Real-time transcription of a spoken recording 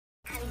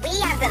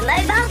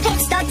mobile pit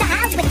stop to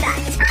help with that.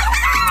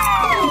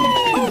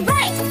 All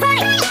right,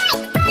 right,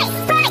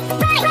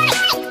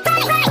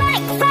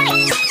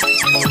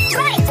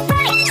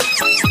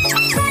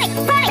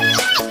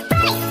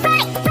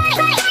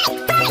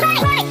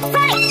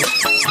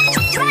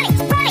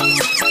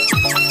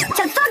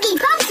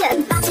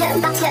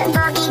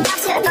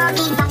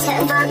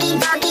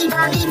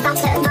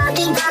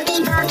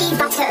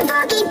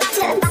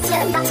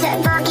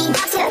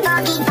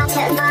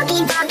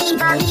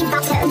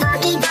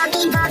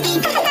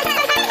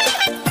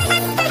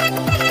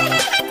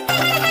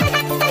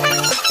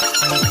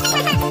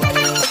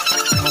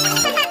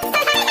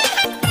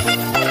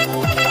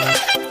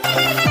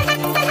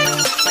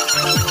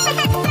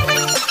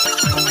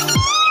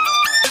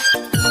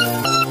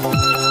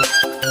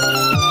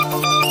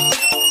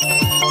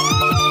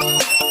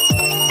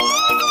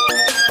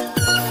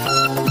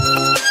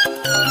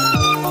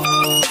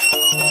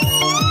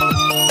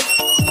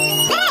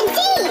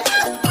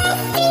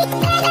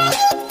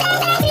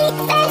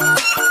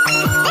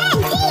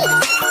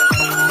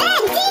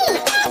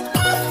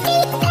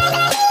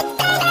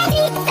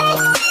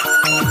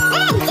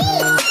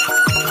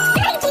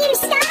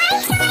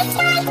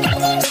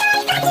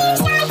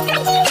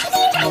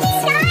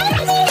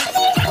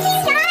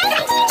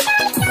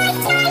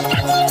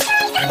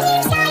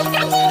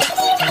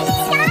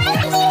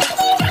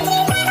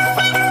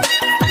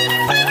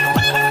 foggy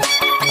bottom,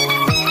 bottom,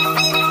 bottom,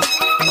 foggy bottom,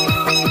 foggy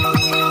bottom,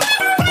 foggy,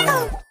 foggy,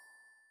 foggy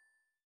bottom, foggy,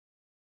 foggy,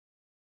 foggy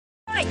bottom, foggy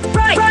bottom,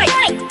 bottom,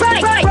 bottom,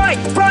 foggy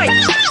bottom, foggy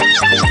bottom,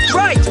 foggy,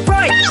 foggy,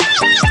 foggy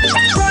bottom,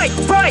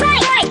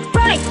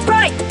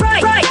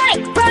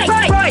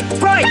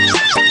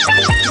 foggy,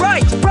 foggy,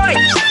 foggy.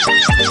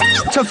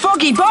 To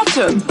foggy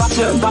bottom,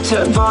 bottom,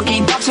 bottom,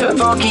 foggy bottom,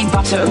 foggy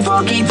bottom,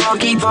 foggy,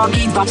 foggy,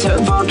 foggy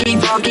bottom, foggy,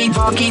 foggy,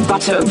 foggy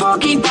bottom,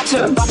 foggy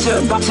bottom,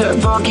 bottom, bottom,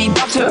 foggy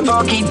bottom,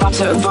 foggy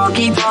bottom,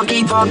 foggy,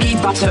 foggy, foggy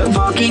bottom,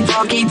 foggy,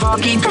 foggy,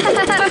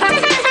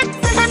 foggy.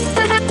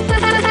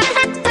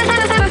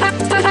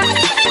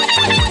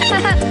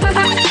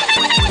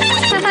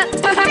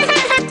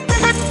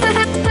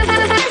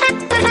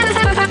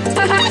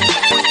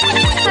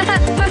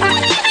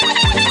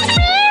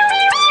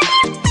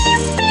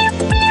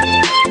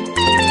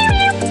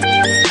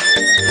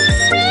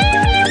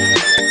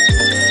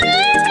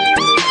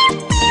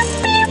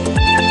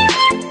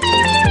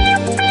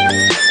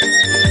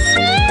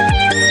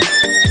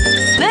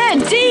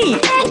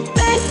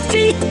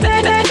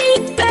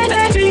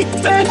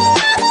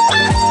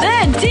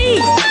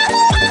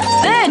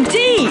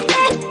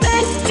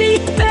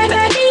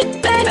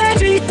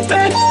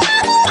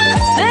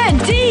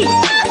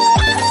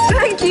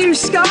 Thank you,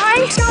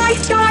 Skye. Skye,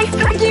 Skye.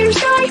 Thank you,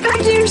 Skye.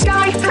 Thank you,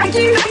 Skye. Thank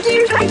you, thank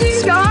you, thank you,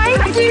 Skye.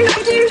 Thank you,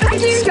 thank you,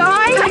 thank you,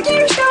 Skye. Thank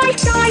you, Skye,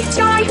 Skye,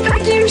 Skye.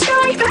 Thank you,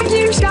 Skye. Thank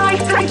you, Skye.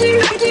 Thank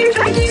you, thank you,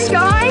 thank you,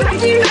 Skye.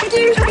 Thank you, thank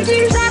you, thank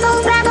you.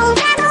 Rattle, rattle,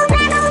 rattle, rattle,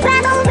 rattle,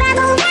 rattle, rattle,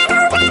 rattle, rattle.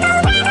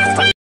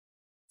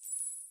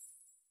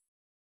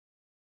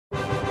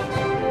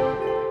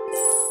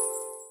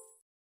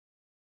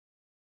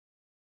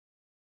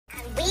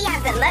 And we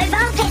have the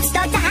mobile pit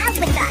stop to help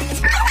with that.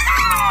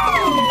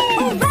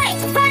 All right,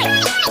 right,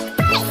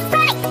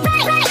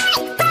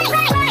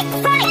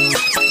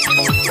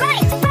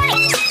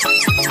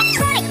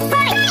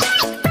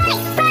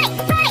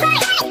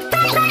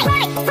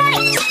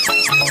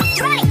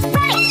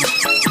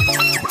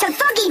 to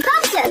foggy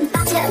bottom,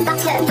 bottom,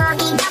 bottom,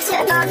 foggy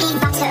bottom, foggy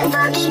bottom,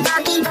 foggy,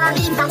 foggy,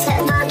 foggy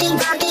bottom, foggy,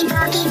 foggy,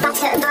 foggy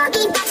bottom,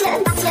 foggy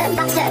bottom, bottom,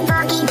 bottom,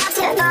 foggy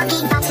bottom, foggy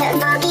bottom,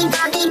 foggy,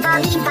 foggy,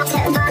 foggy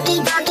bottom, foggy,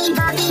 foggy,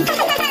 foggy.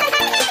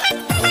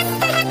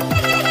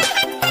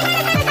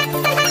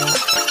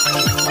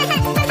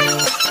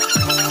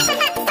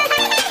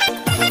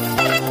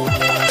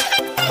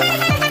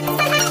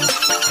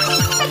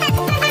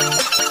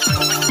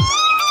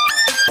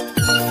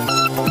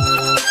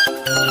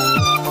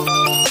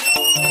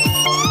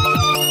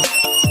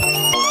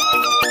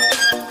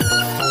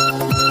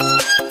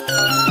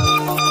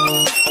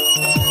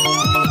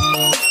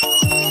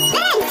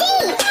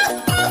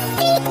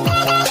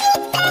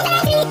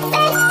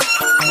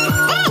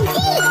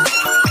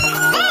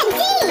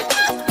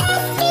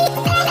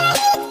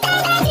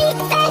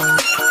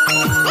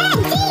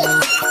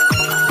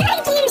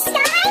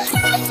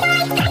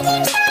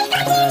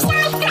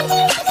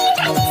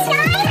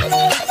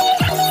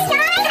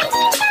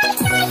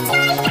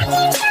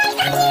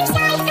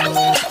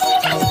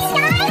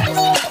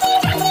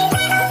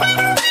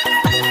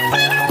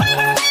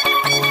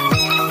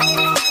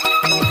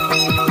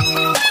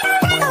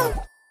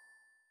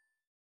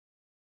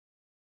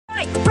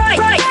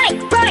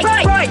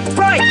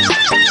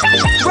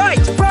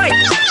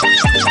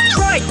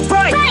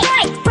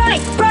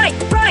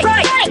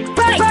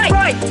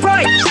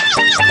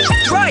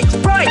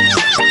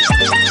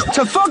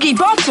 To foggy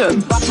bottom,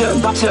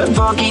 bottom, bottom,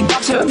 foggy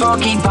bottom,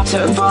 foggy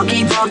bottom,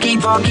 foggy, foggy,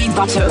 foggy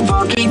bottom,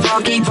 foggy,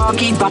 foggy,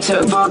 foggy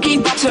bottom, foggy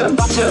bottom,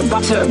 bottom,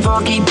 bottom,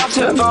 foggy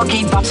bottom,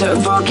 foggy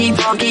bottom, foggy,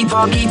 foggy,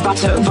 foggy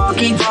bottom,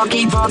 foggy,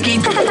 foggy,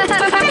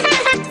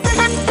 foggy.